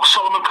 Oh,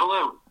 Solomon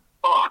Kalou.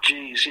 Oh,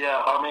 jeez,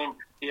 yeah. I mean,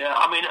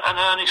 an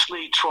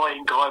earnestly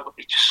trying guy, but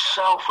it's just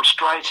so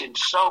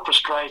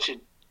frustrating.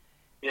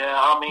 Yeah,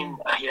 I mean,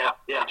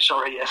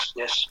 sorry,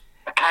 yes.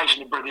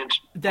 Occasionally brilliant,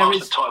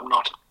 most of the time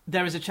not.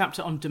 There is a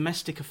chapter on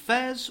domestic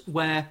affairs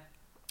where...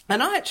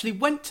 And I actually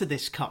went to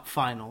this cup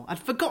final. I'd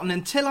forgotten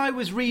until I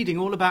was reading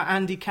all about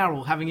Andy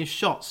Carroll having his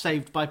shot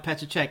saved by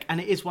Petr Cech,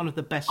 and it is one of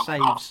the best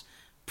saves,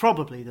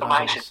 probably, that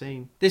I've ever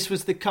seen. This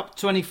was the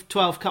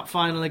 2012 cup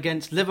final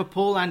against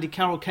Liverpool. Andy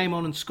Carroll came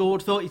on and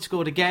scored, thought he'd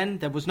scored again.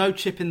 There was no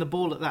chip in the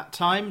ball at that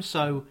time,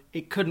 so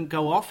it couldn't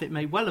go off. It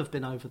may well have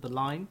been over the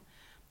line.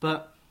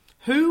 But...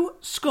 who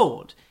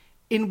scored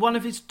in one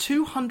of his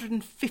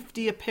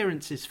 250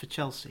 appearances for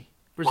Chelsea?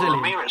 Brazilian.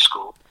 Well, Ramirez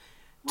scored.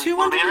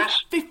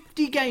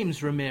 250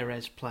 games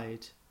Ramirez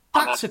played.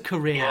 That's a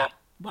career.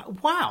 Yeah.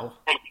 Wow.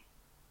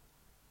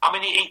 I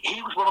mean,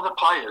 he was one of the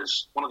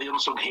players, one of the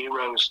unsung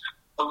heroes,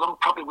 along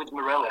probably with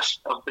Morelos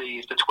of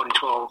the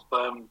 2012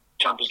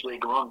 Champions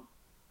League run.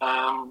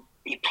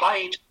 He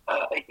played,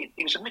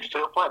 he was a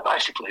midfield player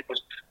basically, but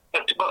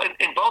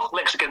in both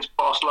legs against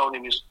Barcelona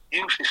he was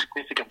hugely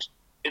significant.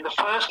 In the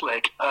first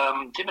leg,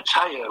 Di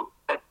Matteo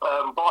at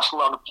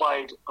Barcelona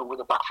played with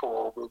a back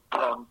four with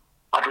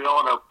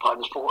Adriano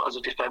playing as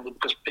a defender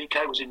because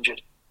Piqué was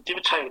injured. Di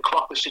Matteo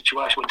clocked the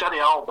situation where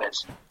Dani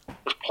Alves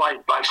was played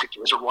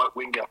basically as a right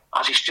winger,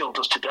 as he still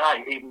does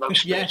today, even though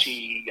he's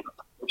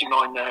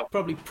 39 now.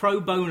 Probably pro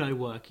bono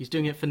work. He's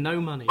doing it for no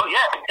money. But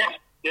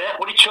yeah.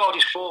 When he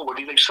charges forward,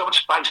 he leaves so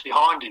much space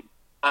behind him.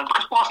 And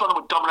because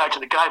Barcelona were dominating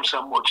the game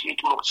so much, he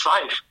looked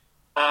safe.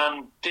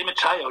 And Di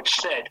Matteo had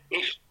said,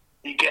 if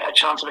you get a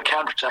chance of a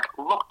counter-attack,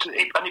 look to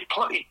it, and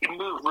he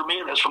moved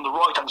Ramirez from the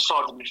right-hand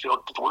side of the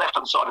midfield to the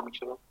left-hand side of the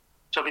midfield,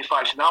 so he'll be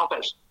facing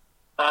Alves.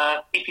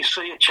 If you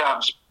see a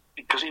chance,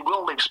 because he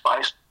will leave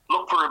space,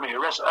 look for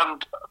Ramirez,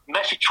 and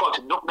Messi tried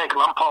to nutmeg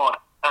Lampard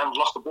and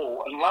lost the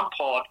ball, and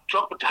Lampard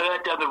dropped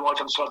her down the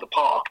right-hand side of the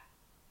park,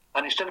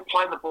 and instead of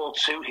playing the ball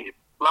to him,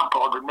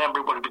 Lampard,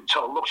 remembering what he'd been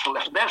told, looked to the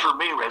left, and there's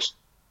Ramirez,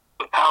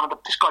 and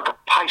this guy got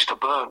pace to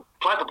burn,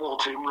 played the ball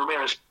to him,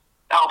 Ramirez,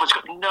 Alves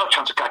got no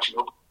chance of catching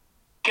up,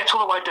 gets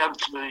all the way down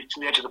to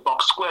the edge of the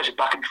box, squares it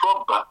back, and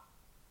Drogba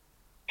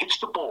hits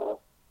the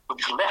ball with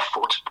his left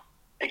foot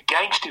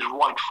against his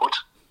right foot,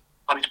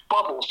 and it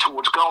bobbles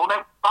towards goal.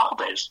 Now,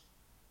 Alves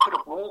could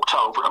have walked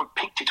over and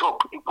picked it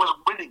up. It wasn't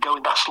really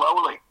going that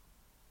slowly.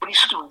 But he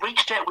sort of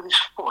reached out with his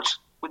foot,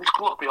 with his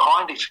glove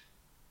behind it.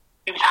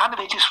 If his hand had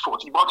hit his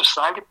foot, he might have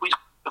saved it,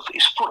 but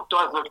his foot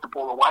diverted the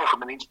ball away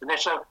from him into the net.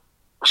 So,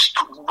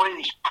 a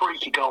really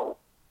freaky goal.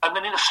 And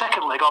then in the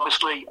second leg,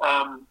 obviously,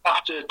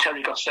 after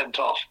Terry got sent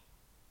off,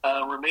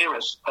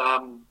 Ramirez,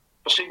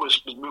 he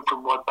was moved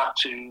from right back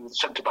to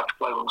centre-back to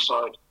play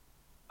alongside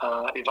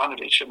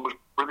Ivanovic, and was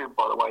brilliant,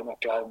 by the way, in that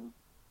game,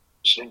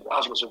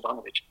 as was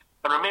Ivanovic.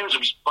 And Ramirez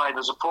was playing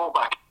as a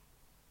fullback,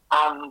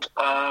 and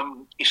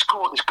he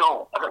scored this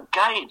goal. And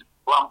again,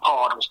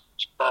 Lampard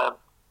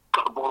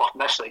got the ball off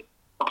Messi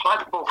and played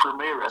the ball for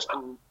Ramirez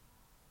and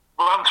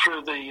ran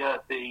through the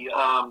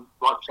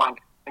right flank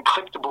and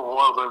clipped the ball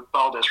over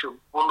Valdez for a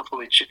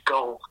wonderfully chipped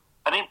goal.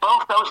 And in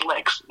both those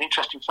legs, an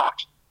interesting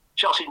fact,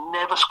 Chelsea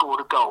never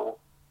scored a goal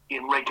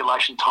in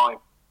regulation time.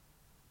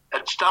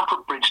 At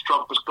Stamford Bridge,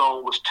 Drogba's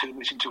goal was 2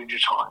 minutes into injury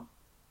time.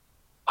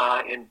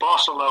 In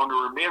Barcelona,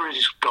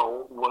 Ramirez's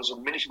goal was a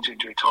minute into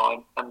injury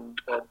time, and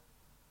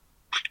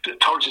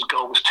Torres'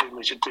 goal was 2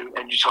 minutes into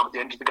injury time at the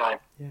end of the game.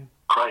 Yeah.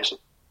 Crazy.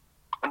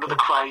 Another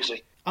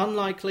crazy.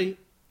 Unlikely,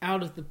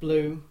 out of the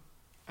blue.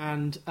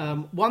 And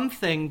one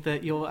thing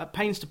that you're at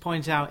pains to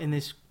point out in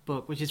this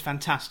book, which is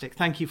fantastic,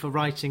 thank you for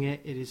writing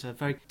it. It is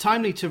very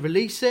timely to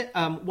release it.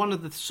 One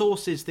of the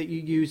sources that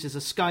you use is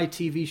a Sky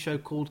TV show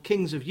called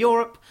Kings of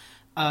Europe.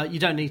 You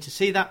don't need to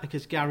see that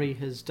because Gary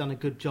has done a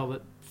good job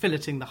at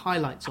filleting the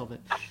highlights of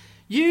it.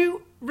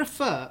 You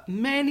refer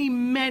many,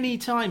 many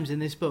times in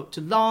this book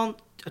to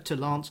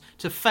Lance,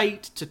 to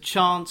fate, to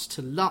chance,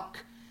 to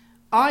luck.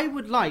 I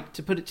would like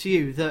to put it to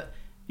you that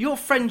your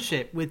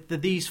friendship with the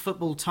These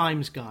Football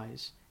Times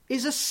guys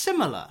is a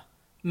similar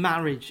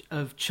marriage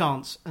of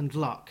chance and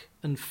luck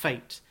and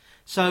fate.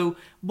 So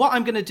what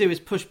I'm going to do is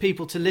push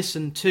people to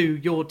listen to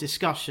your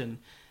discussion.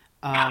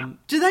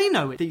 Do they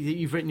know that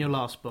you've written your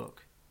last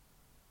book?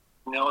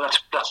 No,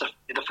 that's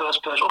the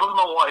first person, other than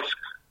my wife,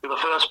 you're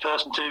the first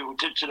person to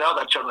know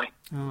that, Johnny.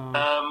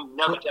 Oh.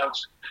 No, they don't.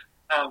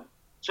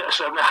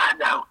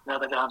 No,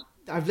 they don't.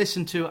 I've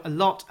listened to a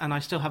lot, and I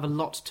still have a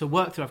lot to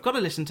work through. I've got to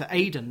listen to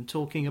Aidan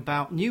talking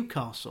about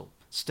Newcastle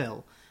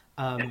still.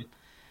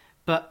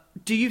 But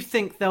do you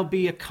think there'll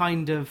be a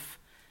kind of...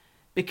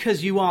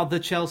 Because you are the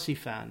Chelsea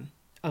fan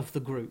of the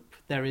group,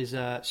 there is...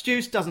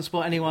 Stu doesn't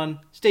support anyone,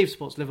 Steve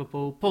supports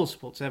Liverpool, Paul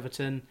supports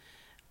Everton,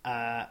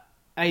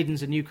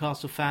 Aidan's a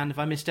Newcastle fan. Have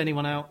I missed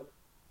anyone out?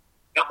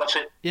 Yep, that's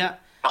it. Yeah.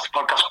 That's the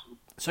podcast.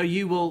 So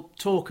you will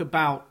talk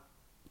about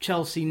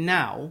Chelsea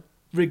now,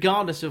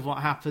 regardless of what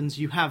happens.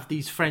 You have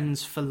these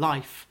friends for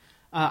life.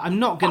 I'm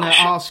not going to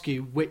ask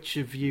you which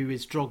of you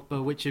is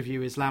Drogba, which of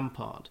you is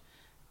Lampard,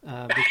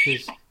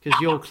 because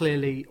you're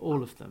clearly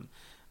all of them.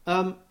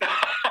 I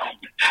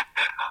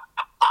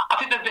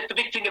think the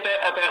big thing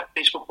about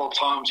these Football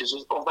Times is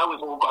although we've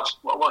all got,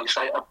 what you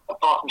say,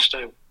 apart from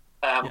Stu,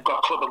 we've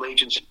got club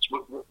allegiances.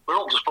 We're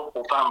all just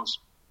football fans,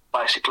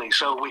 basically.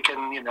 So we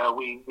can,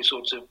 we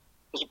sort of,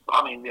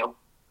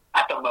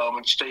 at the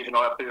moment, Steve and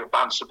I have a bit of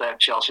banter about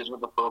Chelsea and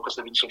Liverpool because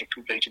they've been sort of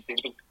competing things.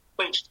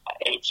 But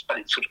it's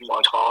sort of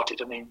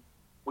light-hearted. I mean,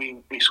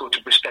 we sort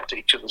of respect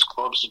each other's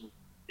clubs,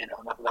 and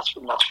that's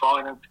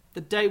fine. And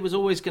the day was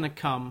always going to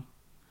come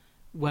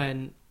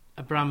when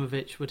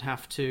Abramovich would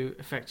have to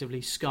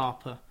effectively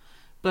scarper.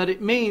 But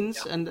it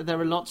means, and there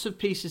are lots of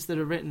pieces that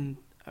are written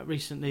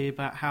recently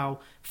about how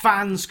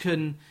fans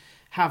can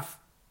have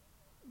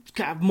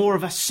more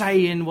of a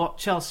say in what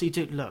Chelsea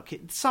do. Look,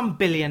 some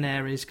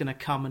billionaire is going to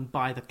come and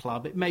buy the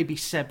club. It may be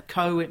Seb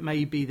Coe, it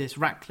may be this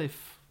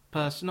Ratcliffe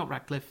person, not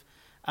Ratcliffe,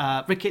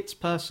 Ricketts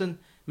person,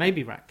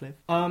 maybe Ratcliffe.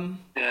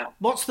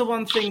 What's the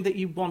one thing that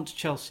you want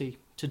Chelsea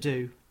to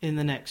do in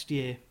the next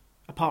year,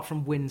 apart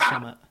from win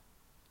Summit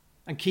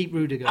and keep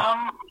Rudiger?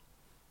 I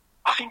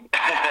think,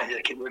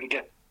 keep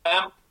Rudiger.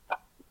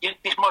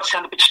 This might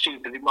sound a bit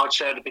stupid, it might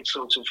sound a bit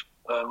sort of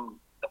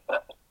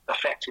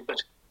effective, but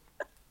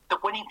the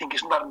winning thing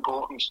isn't that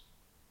important.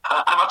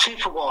 And I'll tell you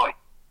for why.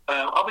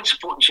 I've been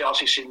supporting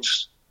Chelsea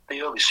since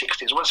the early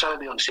 60s. When I say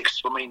the early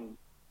 60s, I mean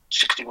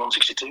 61,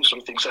 62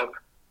 sort of thing. So,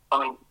 I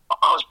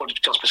was supporting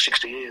Chelsea for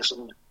 60 years,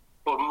 and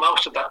for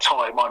most of that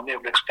time, I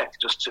never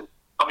expected us to.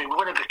 We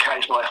won an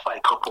occasional FA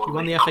Cup. You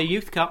won the FA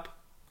Youth Cup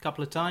a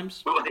couple of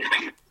times. I'm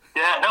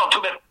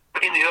talking about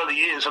in the early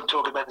years. I'm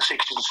talking about the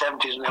 60s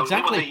and 70s. And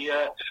exactly. We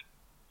won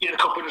the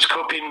Cup Winners'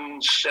 Cup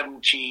in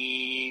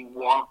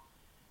 71.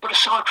 But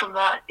aside from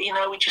that,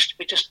 we just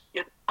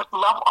but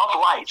love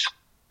of late,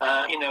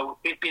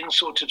 we've been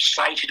sort of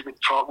sated with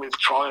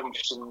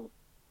triumphs, and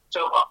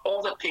so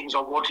all the things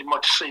I wanted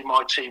to see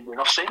my team win,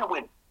 I've seen a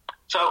win.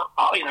 So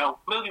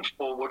moving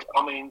forward,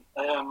 I'd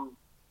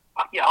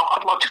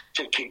like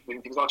to keep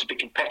winning things. I'd like to be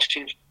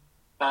competitive,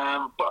 but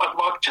I'd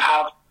like to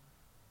have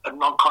a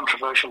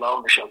non-controversial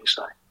owner, shall we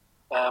say.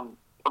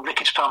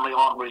 Ricketts family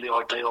aren't really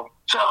ideal,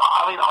 so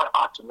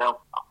I don't know.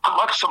 I'd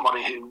like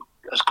somebody who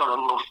has got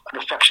a love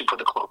and affection for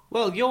the club.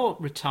 Well, you're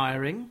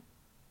retiring,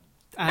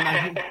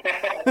 and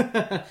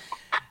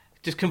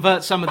just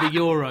convert some of the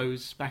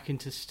euros back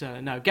into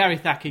sterling. No, Gary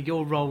Thacker,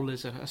 your role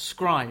as a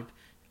scribe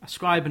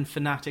and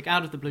fanatic,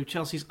 out of the blue,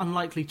 Chelsea's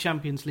unlikely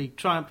Champions League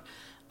triumph,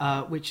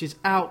 which is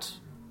out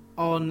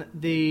on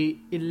the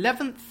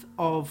 11th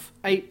of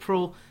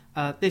April.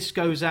 This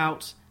goes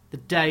out the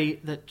day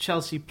that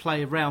Chelsea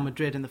play Real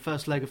Madrid in the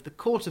first leg of the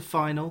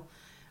quarter-final,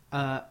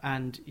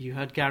 and you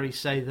heard Gary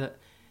say that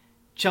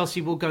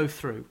Chelsea will go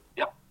through.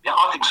 Yeah,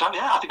 I think so.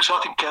 I think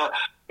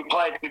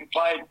we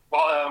played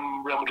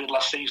Real Madrid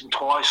last season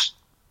twice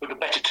with a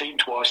better team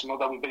twice, and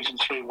although we beat them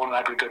 3-1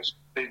 aggregate,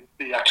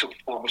 the actual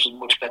performance is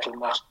much better than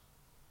that.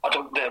 I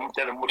don't think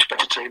they're a much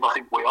better team. I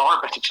think we are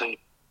a better team.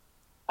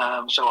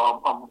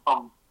 So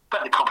I'm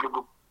fairly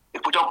confident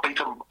if we don't beat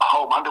them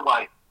home and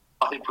away,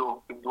 I think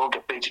we won't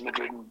get beaten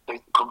Madrid and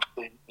beat them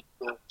comfortably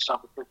at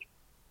Stamford Bridge.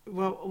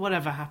 Well,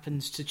 whatever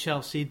happens to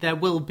Chelsea, there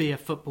will be a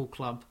football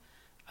club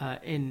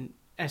in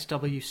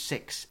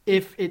SW6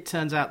 if it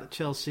turns out that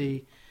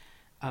Chelsea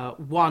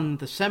won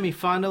the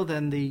semi-final.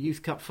 Then the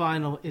Youth Cup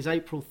final is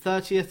April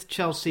 30th.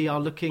 Chelsea are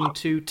looking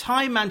to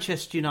tie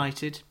Manchester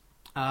United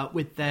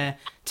with their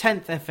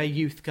 10th FA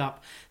Youth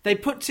Cup. They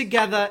put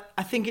together,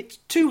 I think it's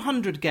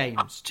 200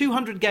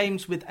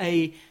 games with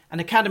an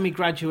academy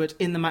graduate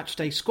in the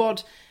matchday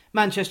squad.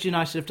 Manchester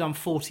United have done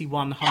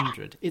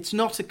 4,100. It's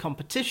not a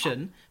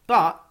competition,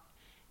 but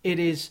it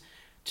is,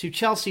 to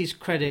Chelsea's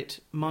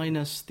credit,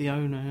 minus the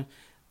owner,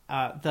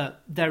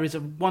 that there is a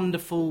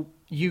wonderful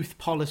youth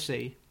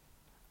policy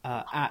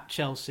at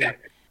Chelsea. Yeah,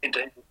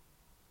 indeed.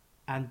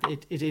 And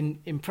it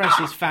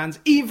impresses fans,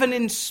 even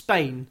in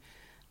Spain,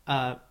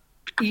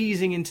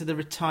 easing into the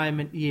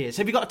retirement years.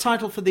 Have you got a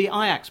title for the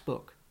Ajax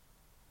book?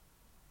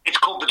 It's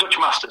called The Dutch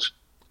Masters.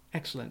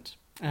 Excellent.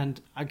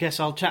 And I guess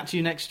I'll chat to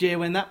you next year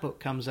when that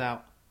book comes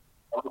out.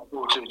 I look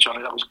forward to it,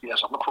 Johnny. I look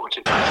forward to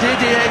it.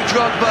 Didier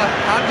Drogba,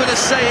 I'm going to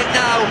say it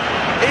now.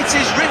 It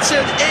is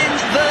written in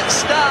the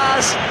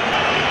stars.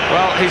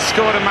 Well, he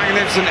scored a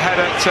magnificent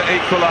header to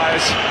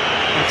equalise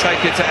and take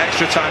it to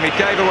extra time. He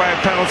gave away a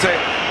penalty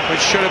which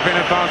should have been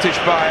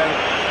advantaged Bayern,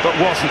 but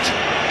wasn't.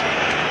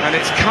 And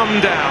it's come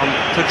down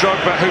to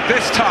Drogba, who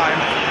this time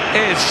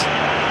is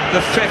the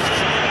 5th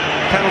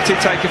penalty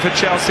taker for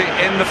Chelsea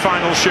in the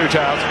final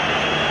shootout.